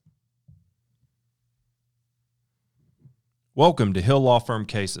Welcome to Hill Law Firm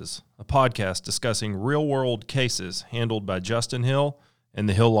Cases, a podcast discussing real-world cases handled by Justin Hill and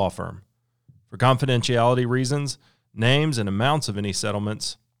the Hill Law Firm. For confidentiality reasons, names and amounts of any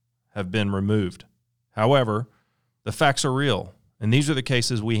settlements have been removed. However, the facts are real, and these are the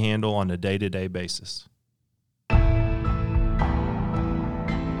cases we handle on a day-to-day basis.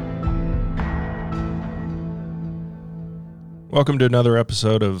 Welcome to another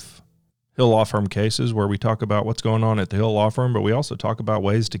episode of Hill Law Firm Cases, where we talk about what's going on at the Hill Law Firm, but we also talk about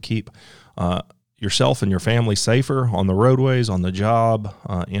ways to keep yourself and your family safer on the roadways, on the job,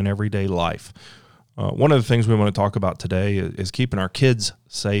 in everyday life. One of the things we want to talk about today is keeping our kids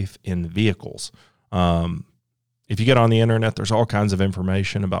safe in vehicles. If you get on the internet, there's all kinds of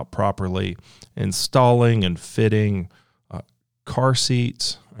information about properly installing and fitting car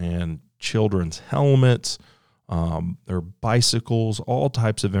seats and children's helmets. There are bicycles, all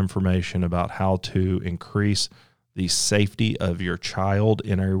types of information about how to increase the safety of your child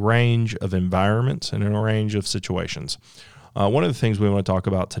in a range of environments and in a range of situations. One of the things we want to talk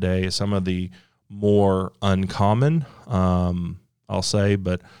about today is some of the more uncommon, I'll say,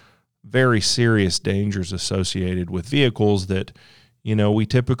 but very serious dangers associated with vehicles that, we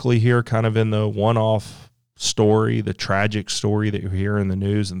typically hear kind of in the one-off story, the tragic story that you hear in the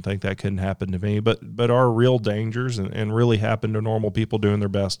news and think that couldn't happen to me, but are real dangers and really happen to normal people doing their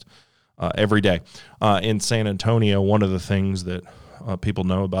best every day. In San Antonio, one of the things that people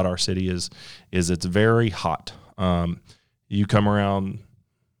know about our city is it's very hot. You come around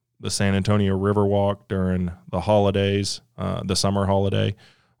the San Antonio Riverwalk during the holidays, the summer holiday,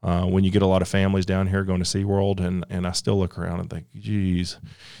 when you get a lot of families down here going to SeaWorld, and I still look around and think, geez,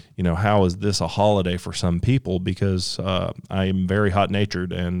 how is this a holiday for some people? Because I am very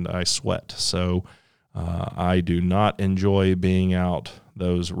hot-natured and I sweat. So I do not enjoy being out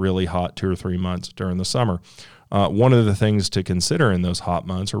those really hot 2 or 3 months during the summer. One of the things to consider in those hot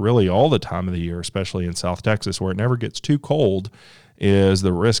months, or really all the time of the year, especially in South Texas where it never gets too cold, is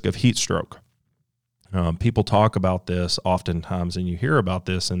the risk of heat stroke. People talk about this oftentimes, and you hear about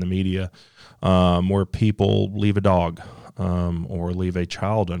this in the media, where people leave a dog or leave a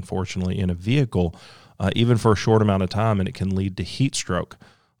child, unfortunately, in a vehicle, even for a short amount of time, and it can lead to heat stroke.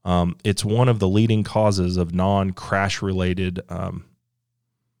 It's one of the leading causes of non-crash related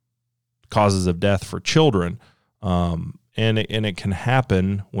causes of death for children, and it can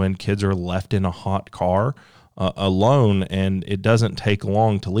happen when kids are left in a hot car alone, and it doesn't take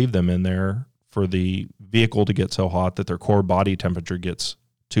long to leave them in there for the vehicle to get so hot that their core body temperature gets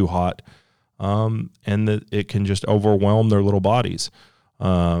too hot, and that it can just overwhelm their little bodies.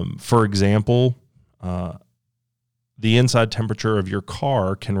 For example, the inside temperature of your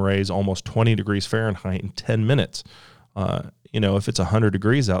car can raise almost 20 degrees Fahrenheit in 10 minutes. If it's 100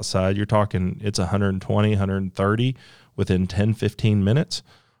 degrees outside, you're talking it's 120, 130 within 10, 15 minutes.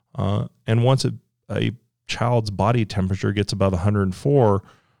 And once a child's body temperature gets above 104,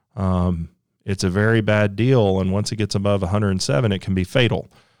 it's a very bad deal, and once it gets above 107, it can be fatal.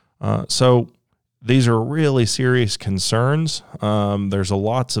 So these are really serious concerns. There's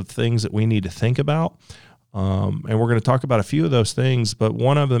lots of things that we need to think about, and we're going to talk about a few of those things, but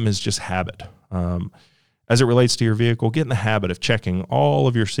one of them is just habit. As it relates to your vehicle, get in the habit of checking all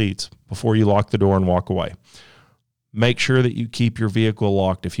of your seats before you lock the door and walk away. Make sure that you keep your vehicle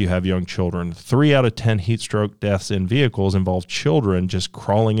locked if you have young children. 3 out of 10 heat stroke deaths in vehicles involve children just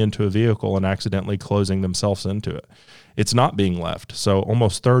crawling into a vehicle and accidentally closing themselves into it. It's not being left. So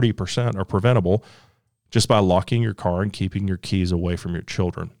almost 30% are preventable just by locking your car and keeping your keys away from your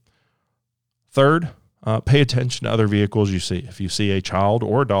children. Third, pay attention to other vehicles you see. If you see a child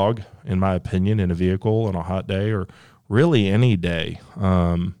or a dog, in my opinion, in a vehicle on a hot day or really any day,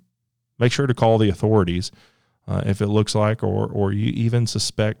 make sure to call the authorities. If it looks like or you even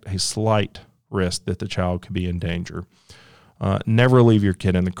suspect a slight risk that the child could be in danger. Never leave your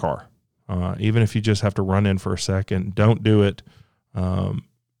kid in the car. Even if you just have to run in for a second, don't do it.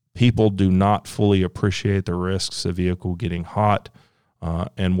 People do not fully appreciate the risks of vehicle getting hot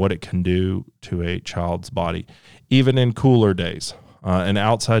and what it can do to a child's body. Even in cooler days, an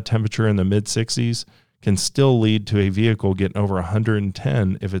outside temperature in the mid-60s can still lead to a vehicle getting over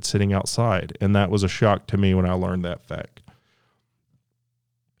 110 if it's sitting outside. And that was a shock to me when I learned that fact.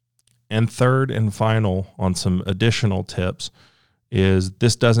 And third and final on some additional tips is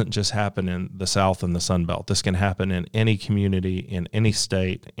this doesn't just happen in the South and the Sun Belt. This can happen in any community, in any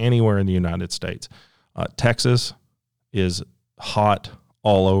state, anywhere in the United States. Texas is hot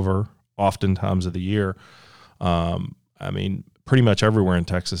all over, oftentimes of the year. Pretty much everywhere in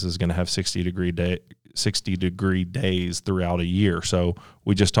Texas is going to have 60-degree days throughout a year. So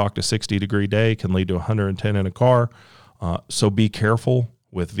we just talked a 60-degree day can lead to 110 in a car. So be careful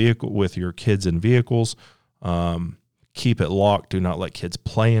with your kids in vehicles. Keep it locked. Do not let kids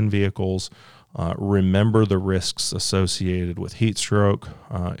play in vehicles. Remember the risks associated with heat stroke.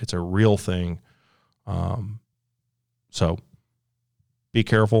 It's a real thing. So be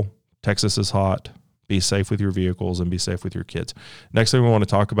careful. Texas is hot. Be safe with your vehicles and be safe with your kids. Next thing we want to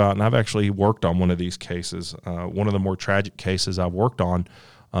talk about, and I've actually worked on one of these cases, one of the more tragic cases I've worked on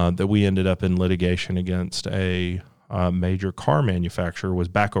that we ended up in litigation against a major car manufacturer was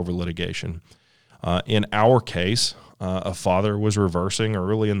backover litigation. In our case, a father was reversing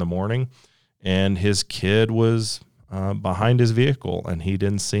early in the morning, and his kid was behind his vehicle, and he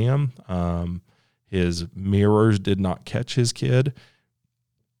didn't see him. His mirrors did not catch his kid,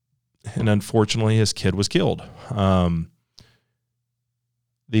 and unfortunately, his kid was killed.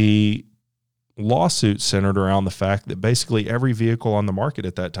 The lawsuit centered around the fact that basically every vehicle on the market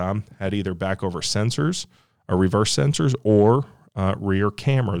at that time had either backover sensors, or reverse sensors, or rear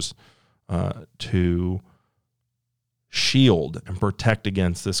cameras to shield and protect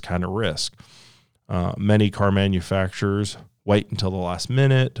against this kind of risk. Many car manufacturers wait until the last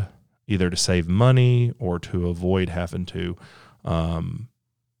minute, either to save money or to avoid having to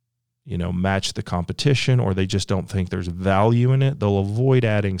match the competition, or they just don't think there's value in it. They'll avoid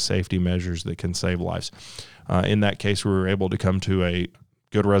adding safety measures that can save lives. In that case, we were able to come to a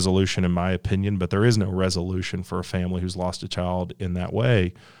good resolution, in my opinion, but there is no resolution for a family who's lost a child in that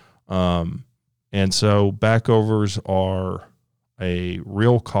way. And so backovers are a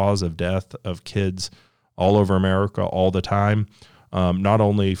real cause of death of kids all over America all the time, not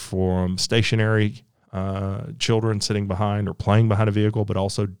only from stationary children sitting behind or playing behind a vehicle, but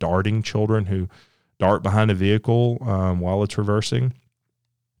also darting children who dart behind a vehicle while it's reversing.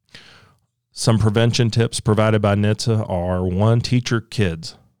 Some prevention tips provided by NHTSA are: one, teach your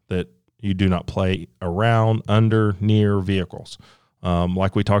kids that you do not play around, under, near vehicles.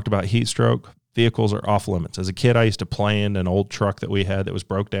 Like we talked about heat stroke, vehicles are off limits. As a kid, I used to play in an old truck that we had that was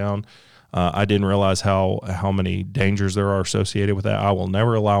broke down. I didn't realize how many dangers there are associated with that. I will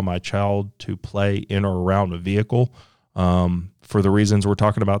never allow my child to play in or around a vehicle for the reasons we're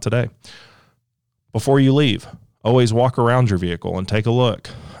talking about today. Before you leave, always walk around your vehicle and take a look.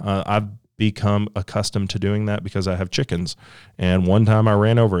 I've become accustomed to doing that because I have chickens. And one time I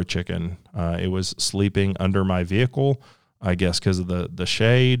ran over a chicken. It was sleeping under my vehicle, I guess because of the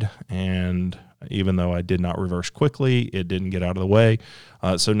shade, and even though I did not reverse quickly, it didn't get out of the way.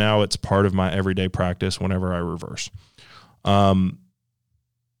 So now it's part of my everyday practice whenever I reverse.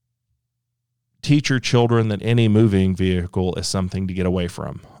 Teach your children that any moving vehicle is something to get away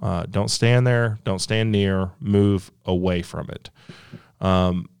from. Don't stand there, don't stand near, move away from it.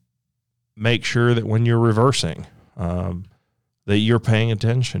 Make sure that when you're reversing, that you're paying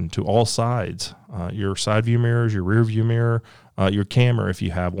attention to all sides, your side view mirrors, your rear view mirror, your camera if you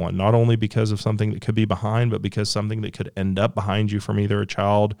have one, not only because of something that could be behind, but because something that could end up behind you from either a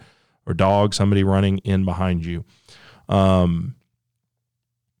child or dog, somebody running in behind you.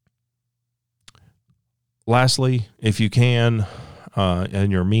 Lastly, if you can,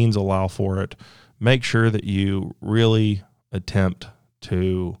 and your means allow for it, make sure that you really attempt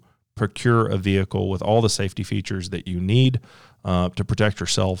to procure a vehicle with all the safety features that you need to protect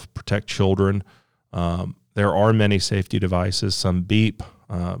yourself, protect children. There are many safety devices. Some beep,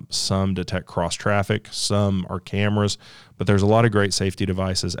 some detect cross traffic, some are cameras, but there's a lot of great safety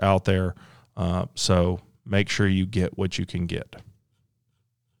devices out there. So make sure you get what you can get.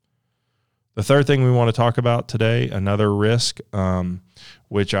 The third thing we want to talk about today, another risk,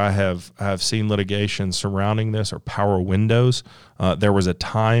 which I have seen litigation surrounding this, are power windows. There was a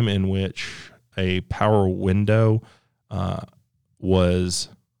time in which a power window was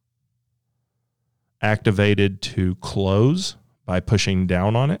activated to close by pushing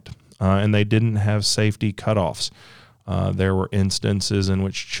down on it, and they didn't have safety cutoffs. There were instances in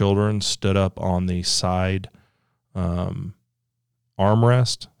which children stood up on the side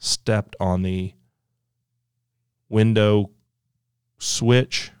armrest, stepped on the window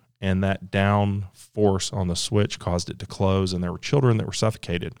switch, and that down force on the switch caused it to close, and there were children that were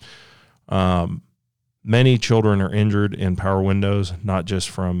suffocated. Many children are injured in power windows, not just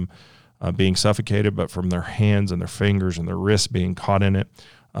from being suffocated, but from their hands and their fingers and their wrists being caught in it.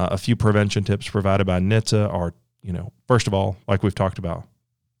 A few prevention tips provided by NHTSA are, first of all, like we've talked about,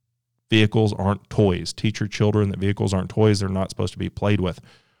 vehicles aren't toys. Teach your children that vehicles aren't toys. They're not supposed to be played with.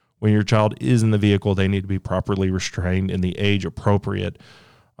 When your child is in the vehicle, they need to be properly restrained in the age-appropriate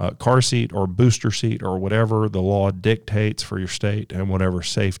car seat or booster seat or whatever the law dictates for your state and whatever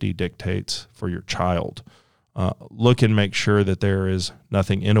safety dictates for your child. Look and make sure that there is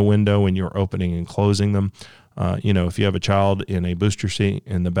nothing in a window when you're opening and closing them. If you have a child in a booster seat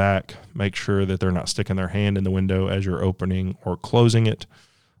in the back, make sure that they're not sticking their hand in the window as you're opening or closing it.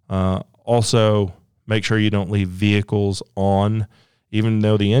 Also, make sure you don't leave vehicles on, even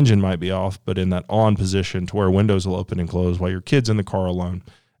though the engine might be off, but in that on position to where windows will open and close while your kid's in the car alone.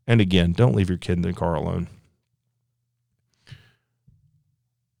 And again, don't leave your kid in the car alone.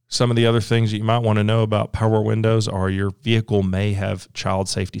 Some of the other things that you might want to know about power windows are your vehicle may have child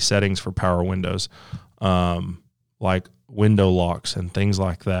safety settings for power windows, like window locks and things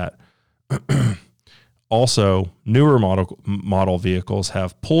like that. Also, newer model vehicles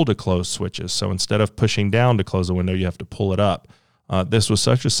have pull to close switches. So instead of pushing down to close the window, you have to pull it up. This was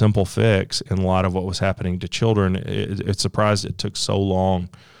such a simple fix in light of what was happening to children. It's surprised it took so long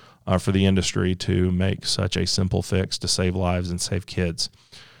for the industry to make such a simple fix to save lives and save kids.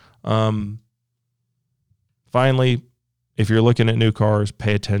 Finally, if you're looking at new cars,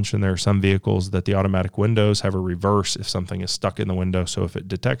 pay attention. There are some vehicles that the automatic windows have a reverse if something is stuck in the window. So if it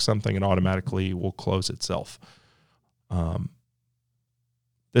detects something, it automatically will close itself.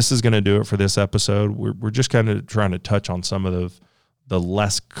 This is going to do it for this episode. We're just kind of trying to touch on some of the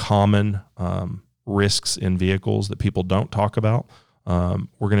less common risks in vehicles that people don't talk about.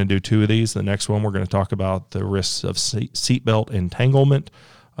 We're going to do 2 of these. The next one, we're going to talk about the risks of seatbelt entanglement,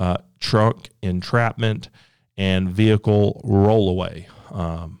 trunk entrapment, and vehicle rollaway.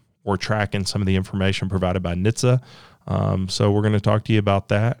 We're tracking some of the information provided by NHTSA. So we're going to talk to you about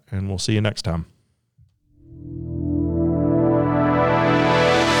that, and we'll see you next time.